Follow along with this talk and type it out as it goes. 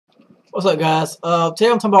What's up, guys?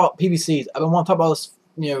 Today I'm talking about PVCs. I've been wanting to talk about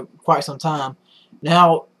this, quite some time.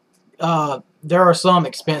 Now, there are some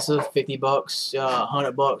expensive, $50,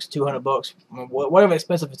 $100, $200, whatever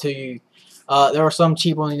expensive to you. There are some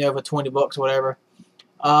cheap ones, for $20 or whatever.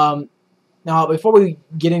 Now, before we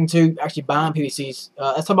get into actually buying PVCs,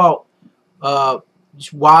 let's talk about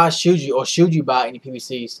why should you buy any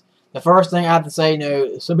PVCs. The first thing I have to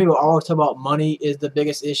say, some people always talk about money is the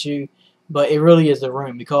biggest issue. But it really is the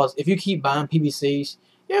room, because if you keep buying PVCs,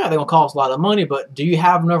 yeah, they're going to cost a lot of money, but do you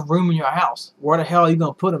have enough room in your house? Where the hell are you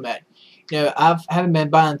going to put them at? I haven't been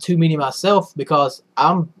buying too many myself because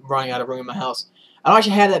I'm running out of room in my house. I don't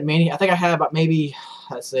actually have that many. I think I have about maybe,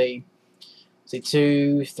 let's say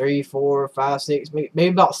 2, 3, 4, 5, 6, maybe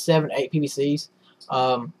about 7, 8 PVCs.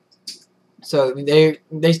 So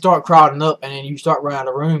they start crowding up, and then you start running out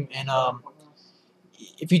of room, and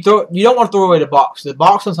if you don't want to throw away the box. The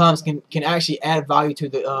box sometimes can actually add value to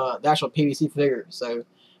the actual PVC figure. So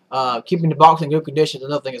keeping the box in good condition is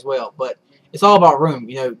another thing as well. But it's all about room.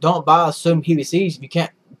 Don't buy some PVCs if you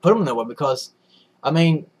can't put them nowhere, because I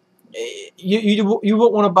mean, you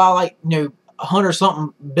won't want to buy like 100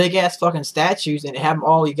 something big ass fucking statues and have them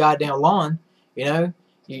all your goddamn lawn.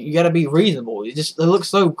 You got to be reasonable. It looks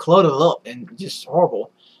so cluttered up and just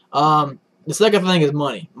horrible. The second thing is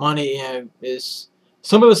money. Money, is.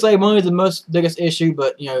 Some people say money is the biggest issue,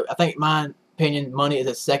 but I think, in my opinion, money is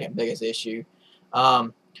the second biggest issue.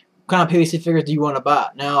 What kind of PVC figures do you want to buy?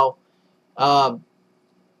 Now, don't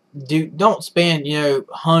spend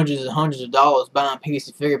hundreds and hundreds of dollars buying a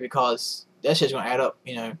PVC figure, because that shit's gonna add up.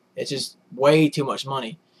 It's just way too much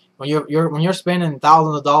money. When you're spending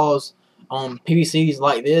thousands of dollars on PVCs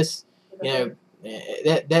like this, that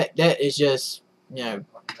is just a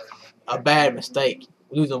bad mistake.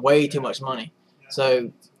 Losing way too much money.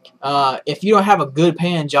 So, if you don't have a good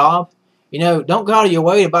paying job, don't go out of your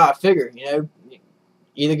way to buy a figure.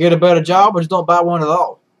 Either get a better job or just don't buy one at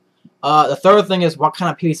all. The third thing is, what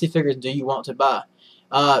kind of PVC figures do you want to buy?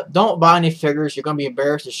 Don't buy any figures you're going to be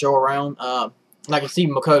embarrassed to show around. Like you see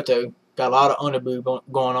Makoto, got a lot of underboob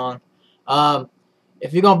going on.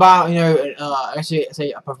 If you're going to buy, actually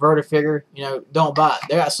say a perverted figure, don't buy it.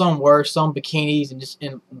 They got some worse, some bikinis and just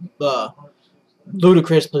in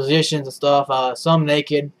ludicrous positions and stuff, some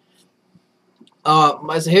naked.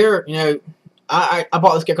 As here, I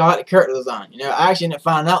bought this character. I like the character design. I actually ended up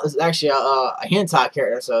finding out this is actually a hentai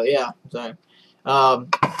character. So yeah,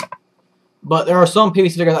 but there are some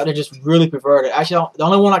PVC figures out there just really perverted. Actually, the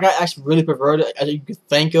only one I got actually really perverted, as you could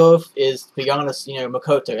think of, is, to be honest,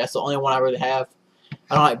 Makoto. That's the only one I really have.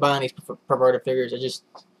 I don't like buying these perverted figures. They just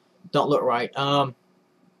don't look right.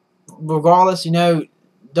 Regardless,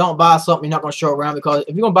 don't buy something you're not going to show around, because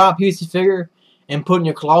if you're going to buy a PVC figure and put it in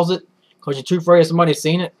your closet because you're too afraid of somebody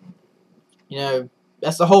seeing it,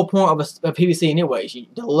 that's the whole point of a PVC anyways,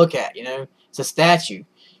 to look at. It's a statue.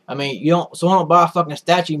 I mean, someone don't buy a fucking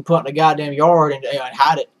statue and put it in the goddamn yard and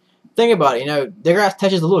hide it. Think about it, their ass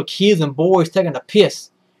touches the little kids and boys taking a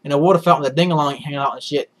piss in a water fountain, the ding-along hanging out and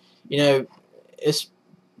shit. It's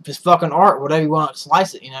fucking art, whatever you want to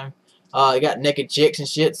slice it, you got naked chicks and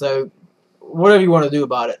shit, so whatever you want to do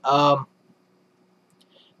about it.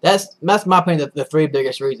 That's my opinion, the 3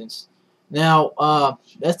 biggest reasons. Now,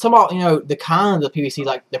 let's talk about, the kinds of PVC,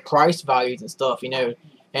 like the price values and stuff,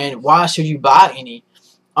 and why should you buy any.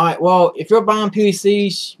 Alright, well, if you're buying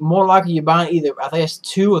PVCs, more likely you're buying either, I think it's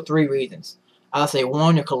 2 or 3 reasons. I'll say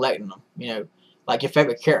 1, you're collecting them, like your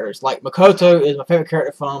favorite characters. Like Makoto is my favorite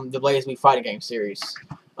character from the Blaze Week fighting game series.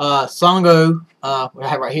 Sango, we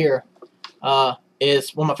have right here,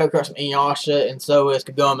 is one of my favorite characters from Inuyasha, and so is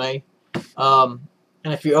Kagome, and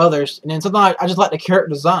a few others. And then sometimes I just like the character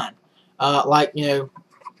design, like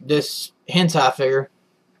this hentai figure.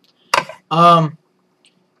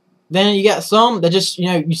 Then you got some that just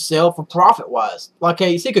you sell for profit wise. Like,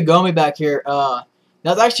 you see Kagome back here.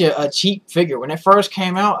 That's actually a cheap figure. When it first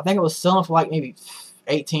came out, I think it was selling for like maybe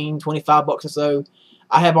 $18, $25 or so.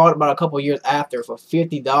 I had bought it about a couple years after for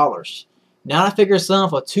 $50. Now the figure is selling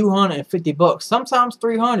for $250, sometimes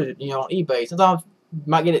 $300, on eBay. Sometimes you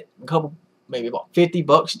might get it a couple, maybe about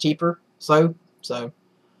 $50 cheaper. So, and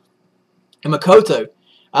Makoto,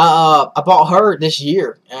 I bought her this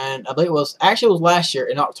year, and I believe it was last year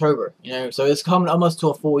in October. So it's coming almost to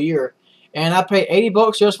a full year, and I paid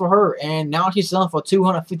 $80 just for her, and now she's selling for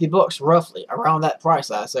 $250 roughly, around that price.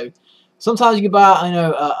 So sometimes you can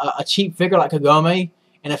buy a cheap figure like Kagome,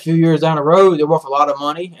 and a few years down the road, they're worth a lot of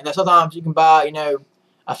money. And then sometimes you can buy,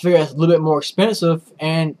 a figure that's a little bit more expensive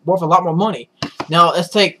and worth a lot more money. Now, let's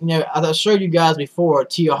take, as I showed you guys before,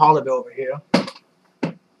 Tia Holiday over here.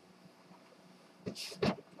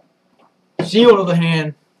 She, on the other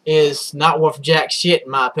hand, is not worth jack shit in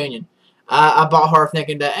my opinion. I bought her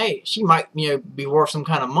thinking that, hey, she might, you know, be worth some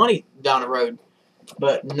kind of money down the road,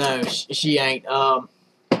 but no, she ain't.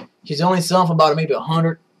 She's only selling for about maybe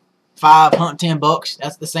 $105, $110.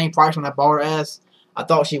 That's the same price when I bought her as. I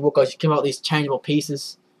thought she would, because she came out with these changeable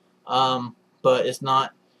pieces, but it's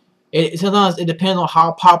not. Sometimes it depends on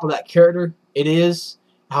how popular that character it is,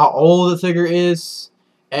 how old the figure is,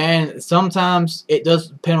 and sometimes it does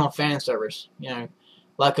depend on fan service. You know,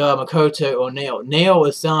 like Makoto or Nail. Nail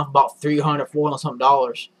is selling for about $300, $400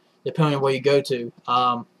 something, depending on where you go to.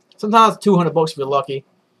 Sometimes $200 if you're lucky.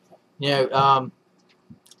 You know,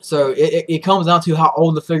 so it comes down to how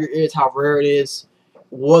old the figure is, how rare it is,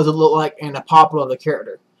 what does it look like, and the popular of the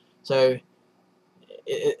character. So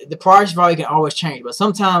the price value can always change, but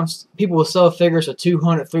sometimes people will sell figures for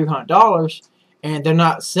 $200, $300, and they're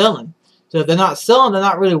not selling. So if they're not selling, they're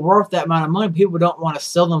not really worth that amount of money. People don't want to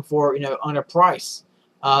sell them for, you know, under price.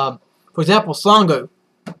 For example, Sango,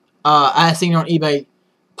 I have seen her on eBay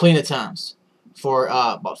plenty of times for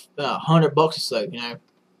about $100 or so. You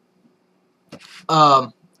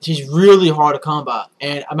know, she's really hard to come by,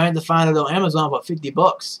 and I managed to find it on Amazon for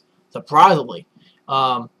 $50, surprisingly.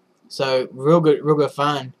 So real good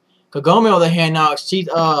find. Kagome, on the other hand, now she's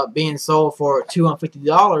being sold for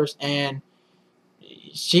 $250, and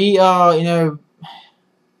she you know,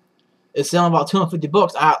 is selling about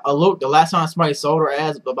 $250. I looked the last time somebody sold her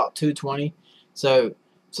as about $220. So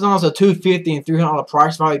sometimes a $250 and $300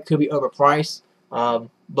 price value could be overpriced,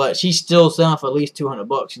 but she's still selling for at least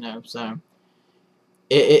 $200. You know, so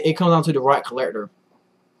it comes down to the right collector.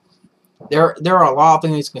 There are a lot of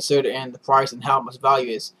things to consider in the price and how much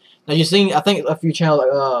value is. Now you've seen, I think, a few channels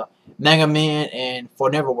like Mega Man and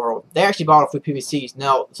For Neverworld. They actually bought it for PVCs.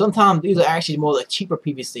 Now sometimes these are actually more like cheaper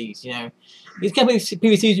PVCs. You know, these kind of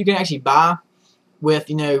PVCs you can actually buy with,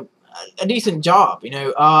 you know, a decent job. You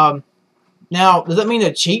know, now does that mean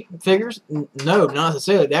they're cheap figures? No, not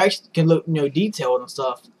necessarily. They actually can look, you know, detailed and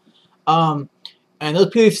stuff. And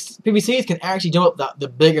those PVCs can actually jump up the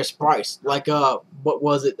biggest price. Like what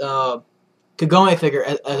was it? Kagome figure,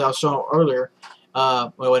 as I was showing earlier.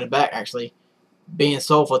 Well, I went back actually, being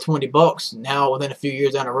sold for $20. Now within a few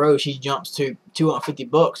years down the road, she jumps to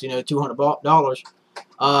 $250. You know, $200.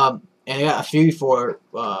 And I got a few for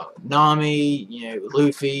Nami, you know,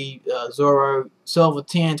 Luffy, Zoro, sell for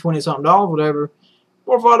 $10, $20 something, whatever.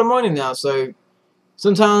 Worth a lot of money now. So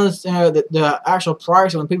sometimes, you know, the actual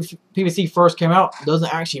price when PVC first came out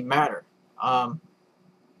doesn't actually matter.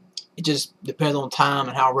 It just depends on time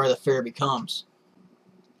and how rare the figure becomes.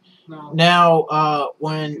 Now,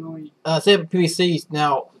 when say PVCs,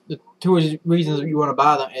 now the two reasons you want to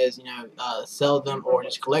buy them is, you know, sell them or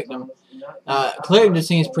just collect them. Collecting just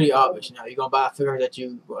seems pretty obvious. You know, you're gonna buy a figure that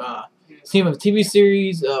you see from the TV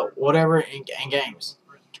series, whatever, in games.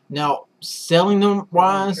 Now, selling them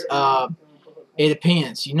wise, it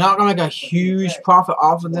depends. You're not gonna make a huge profit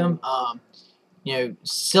off of them. You know,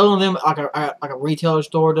 selling them like a retailer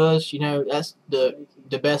store does. You know, that's the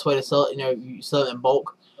best way to sell it. You know, you sell it in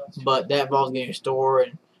bulk, but that involves getting a store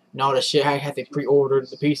and all the shit. I have to pre-order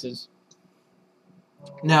the pieces.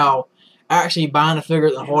 Now, actually buying the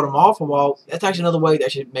figures and hold them off a while, that's actually another way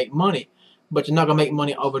that should make money, but you're not gonna make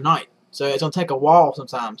money overnight. So it's gonna take a while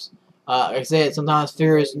sometimes. Like I said, sometimes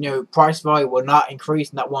figures, you know, price value will not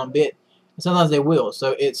increase not one bit, and sometimes they will.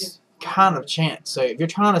 So it's kind of chance. So if you're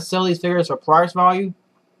trying to sell these figures for price value,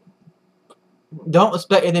 don't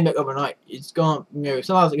expect anything back overnight. It's going, you know,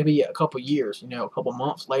 sometimes it can be a couple years, you know, a couple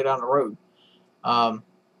months later down the road.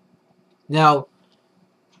 Now,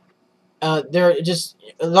 there are just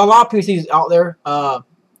a lot of PVCs out there.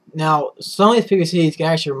 Now, some of these PVCs can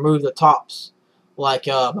actually remove the tops, like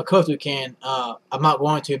Makoto can. I'm not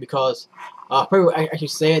going to, because people actually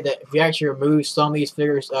said that if you actually remove some of these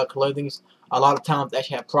figures' clothings, a lot of times they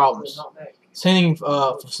actually have problems. Same thing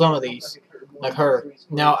for some of these, like her.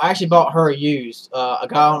 Now, I actually bought her used. A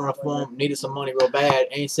guy on the forum needed some money real bad,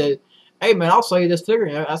 and he said, "Hey man, I'll sell you this figure."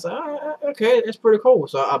 And I said, "Okay, that's pretty cool."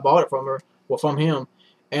 So I bought it from her, well, from him.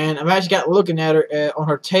 And I've actually got looking at her on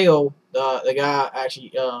her tail. The guy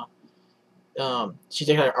actually, she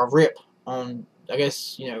takes a rip on, I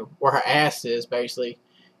guess, you know, where her ass is basically.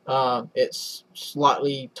 It's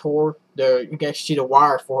slightly tore. There, you can actually see the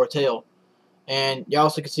wire for her tail, and you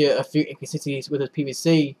also can see a few inconsistencies with this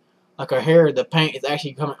PVC. Like her hair, the paint is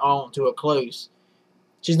actually coming on to her clothes.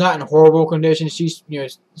 She's not in horrible condition. She's, you know,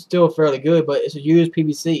 still fairly good, but it's a used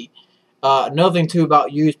PVC. Another thing too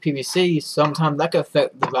about used PVC, sometimes that can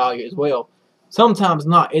affect the value as well. Sometimes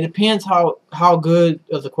not. It depends how good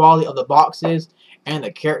of the quality of the box is and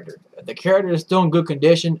the character. If the character is still in good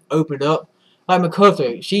condition, open it up. like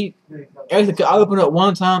Makoto, I open it up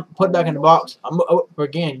one time, put it back in the box.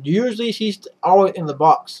 Again, usually she's always in the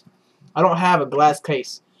box. I don't have a glass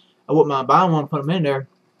case. I wouldn't mind buying one, put them in there.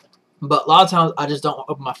 But a lot of times I just don't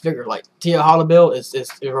open my figure. Like Tia Hollowbill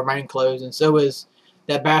it remained closed, and so is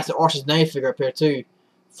that Bastard Archer's Name figure up here too,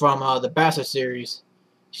 from the Bastard series.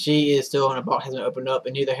 She is still in a box, hasn't opened up,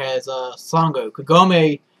 and neither has Sango.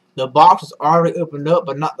 Kagome, the box is already opened up,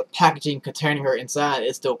 but not the packaging containing her inside.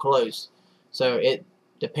 It's still closed, so it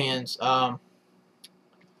depends. But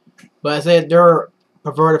I said there are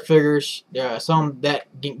perverted figures. There are some that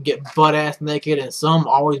get butt ass naked, and some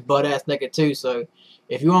always butt ass naked too. So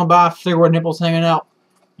if you want to buy a figure with nipples hanging out,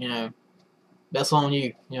 you know, that's on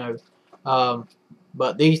you. You know,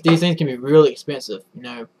 but these things can be really expensive. You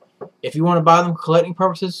know, if you want to buy them for collecting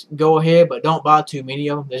purposes, go ahead, but don't buy too many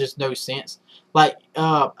of them. There's just no sense. Like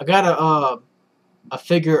I got a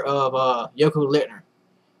figure of Yoko Littner.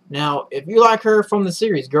 Now, if you like her from the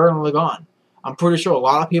series Gurren Lagann, I'm pretty sure a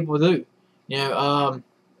lot of people do. You know,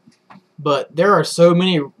 but there are so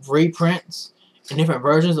many reprints and different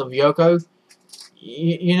versions of Yoko.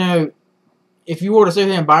 You know, if you were to sit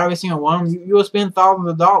there and buy every single one, you'll spend thousands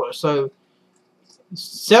of dollars. So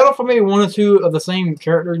settle for maybe one or two of the same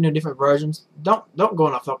character, you know, different versions. Don't go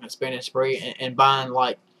on a fucking spending spree and buying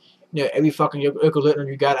like, you know, every fucking Yoko Littner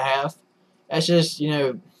you gotta have. That's just, you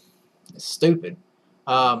know, stupid.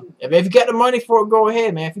 If you got the money for it, go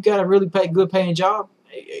ahead, man. If you got a really good paying job,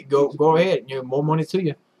 go ahead. You know, more money to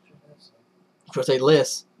you. Or say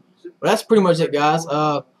less. But that's pretty much it, guys.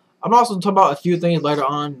 I'm also talking about a few things later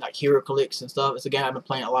on, like hero clicks and stuff. It's a game I've been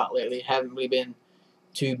playing a lot lately. Haven't really been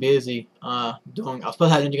too busy doing. I was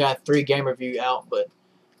supposed to have you guys 3 game review out, but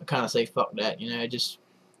I kind of say fuck that. You know, just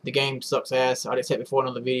the game sucks ass. I already said before in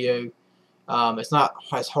another video. It's not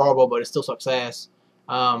as horrible, but it still sucks ass.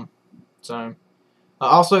 Also,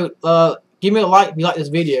 give me a like if you like this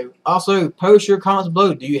video. Also, post your comments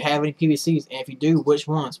below. Do you have any PVCs? And if you do, which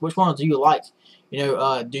ones? Which ones do you like? You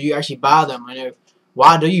know, do you actually buy them? You know,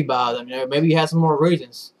 why do you buy them? You know, maybe you have some more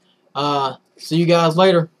reasons. See you guys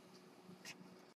later.